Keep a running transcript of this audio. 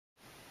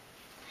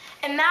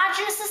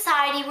Imagine a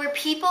society where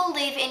people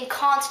live in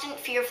constant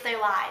fear for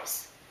their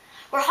lives,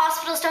 where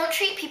hospitals don't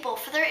treat people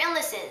for their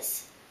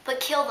illnesses,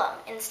 but kill them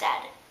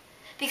instead,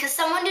 because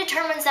someone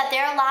determines that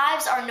their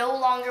lives are no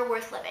longer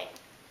worth living,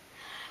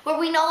 where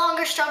we no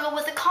longer struggle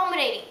with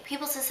accommodating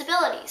people's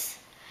disabilities,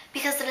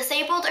 because the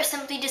disabled are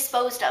simply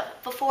disposed of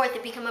before they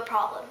become a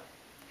problem.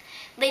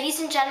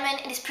 Ladies and gentlemen,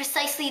 it is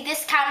precisely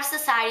this kind of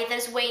society that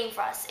is waiting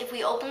for us if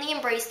we openly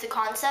embrace the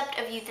concept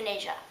of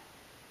euthanasia.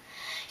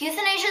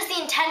 Euthanasia is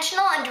the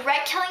intentional and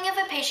direct killing of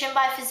a patient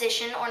by a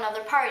physician or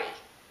another party.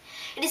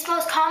 It is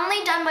most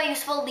commonly done by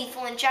use of a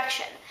lethal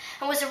injection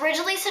and was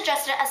originally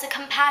suggested as a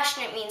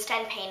compassionate means to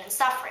end pain and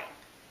suffering.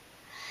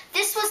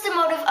 This was the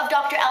motive of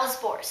Dr.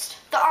 Ellsborst,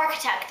 the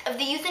architect of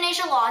the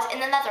euthanasia laws in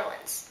the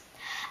Netherlands.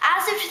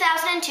 As of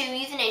 2002,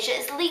 euthanasia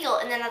is legal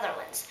in the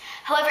Netherlands.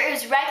 However, it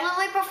was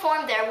regularly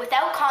performed there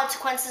without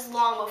consequences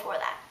long before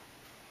that.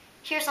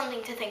 Here's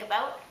something to think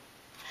about.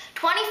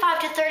 25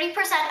 to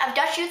 30% of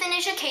Dutch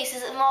euthanasia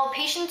cases involve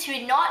patients who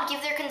did not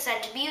give their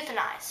consent to be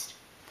euthanized.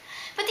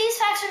 But these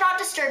facts are not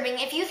disturbing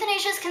if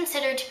euthanasia is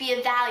considered to be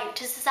of value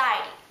to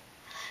society.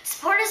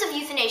 Supporters of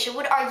euthanasia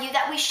would argue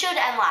that we should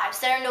end lives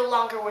that are no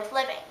longer worth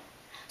living.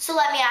 So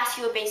let me ask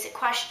you a basic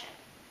question.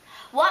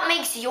 What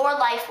makes your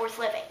life worth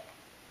living?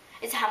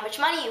 Is it how much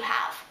money you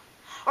have?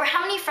 Or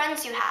how many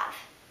friends you have?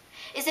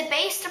 Is it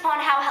based upon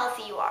how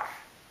healthy you are?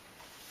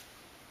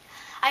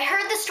 I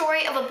heard the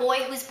story of a boy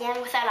who was born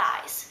without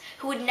eyes,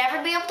 who would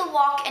never be able to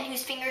walk and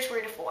whose fingers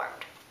were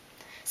deformed.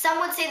 Some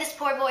would say this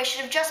poor boy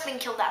should have just been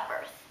killed at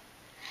birth.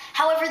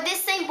 However,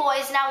 this same boy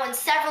has now won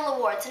several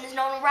awards and is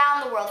known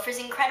around the world for his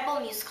incredible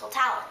musical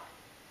talent.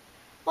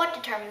 What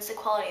determines the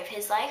quality of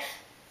his life?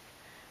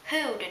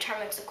 Who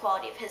determines the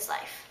quality of his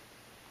life?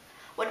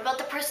 What about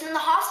the person in the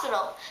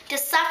hospital?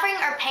 Does suffering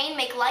or pain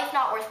make life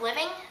not worth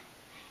living?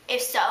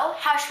 If so,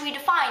 how should we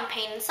define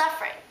pain and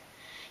suffering?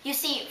 You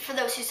see, for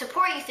those who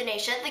support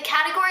euthanasia, the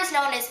categories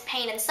known as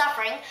pain and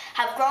suffering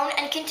have grown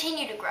and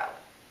continue to grow.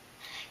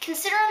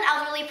 Consider an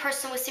elderly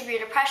person with severe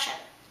depression.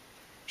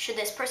 Should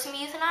this person be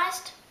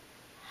euthanized?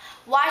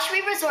 Why should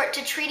we resort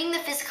to treating the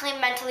physically and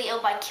mentally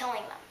ill by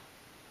killing them?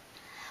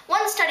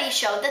 One study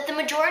showed that the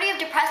majority of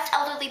depressed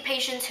elderly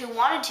patients who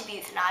wanted to be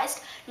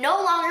euthanized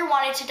no longer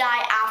wanted to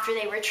die after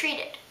they were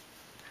treated.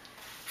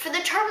 For the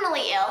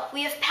terminally ill,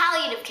 we have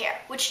palliative care,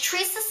 which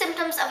treats the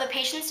symptoms of a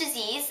patient's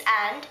disease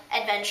and,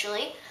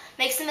 eventually,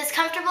 makes them as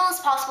comfortable as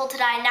possible to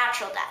die a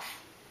natural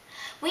death.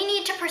 We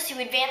need to pursue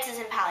advances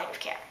in palliative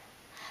care.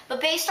 But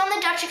based on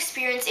the Dutch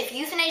experience, if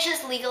euthanasia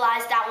is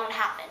legalized, that won't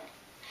happen.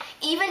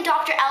 Even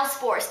Dr.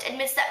 Ellsborst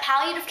admits that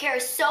palliative care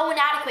is so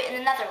inadequate in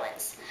the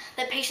Netherlands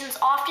that patients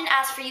often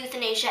ask for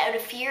euthanasia out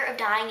of fear of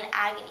dying in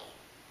agony.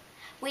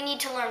 We need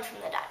to learn from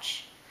the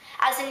Dutch.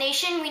 As a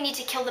nation, we need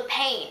to kill the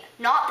pain,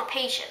 not the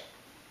patient.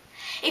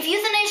 If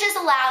euthanasia is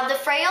allowed, the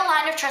frail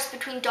line of trust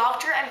between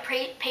doctor and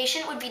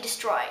patient would be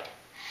destroyed.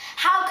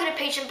 How could a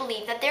patient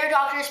believe that their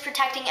doctor is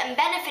protecting and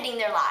benefiting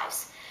their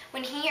lives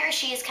when he or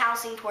she is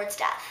counseling towards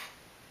death?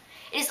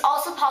 It is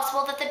also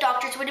possible that the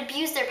doctors would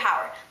abuse their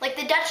power, like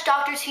the Dutch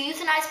doctors who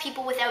euthanize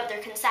people without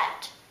their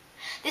consent.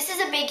 This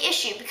is a big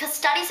issue because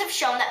studies have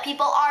shown that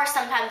people are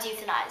sometimes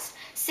euthanized,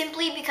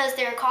 simply because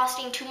they are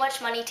costing too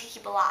much money to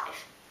keep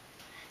alive.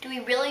 Do we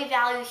really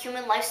value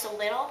human life so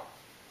little?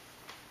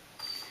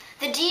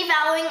 The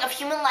devaluing of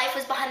human life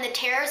was behind the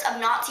terrors of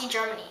Nazi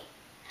Germany.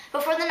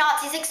 Before the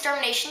Nazis'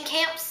 extermination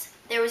camps,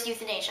 there was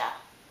euthanasia.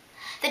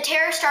 The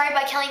terror started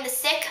by killing the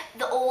sick,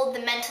 the old, the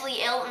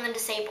mentally ill, and the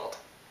disabled.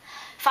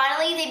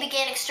 Finally, they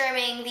began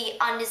exterminating the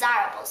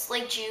undesirables,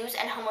 like Jews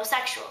and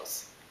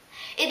homosexuals.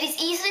 It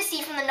is easy to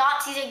see from the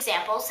Nazis'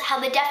 examples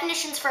how the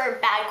definitions for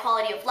bad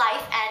quality of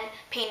life and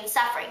pain and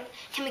suffering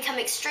can become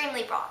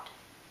extremely broad.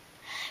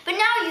 But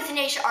now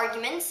euthanasia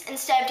arguments,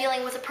 instead of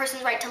dealing with a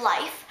person's right to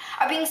life,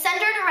 are being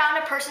centered around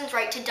a person's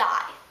right to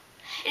die.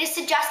 It is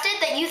suggested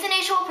that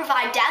euthanasia will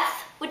provide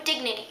death with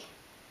dignity.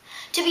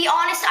 To be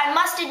honest, I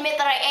must admit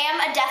that I am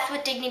a death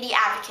with dignity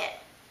advocate.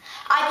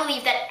 I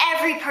believe that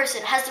every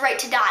person has the right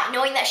to die,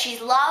 knowing that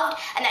she's loved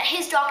and that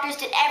his doctors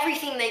did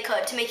everything they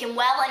could to make him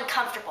well and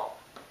comfortable.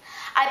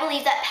 I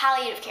believe that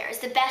palliative care is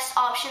the best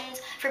option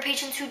for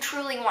patients who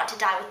truly want to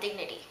die with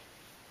dignity.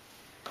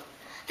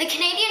 The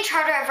Canadian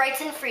Charter of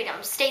Rights and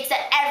Freedoms states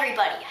that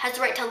everybody has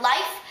the right to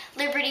life,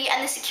 liberty,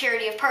 and the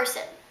security of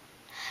person.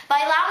 By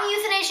allowing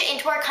euthanasia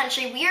into our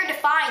country, we are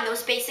defying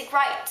those basic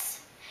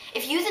rights.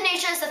 If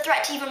euthanasia is a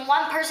threat to even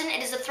one person,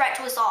 it is a threat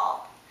to us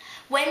all.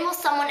 When will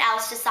someone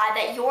else decide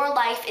that your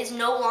life is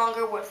no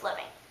longer worth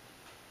living?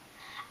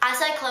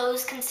 As I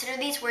close, consider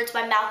these words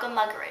by Malcolm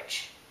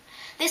Muggeridge.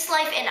 This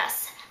life in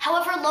us,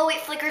 however low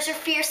it flickers or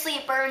fiercely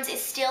it burns, is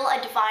still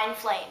a divine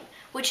flame,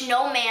 which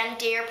no man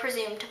dare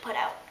presume to put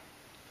out.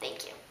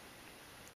 Thank you.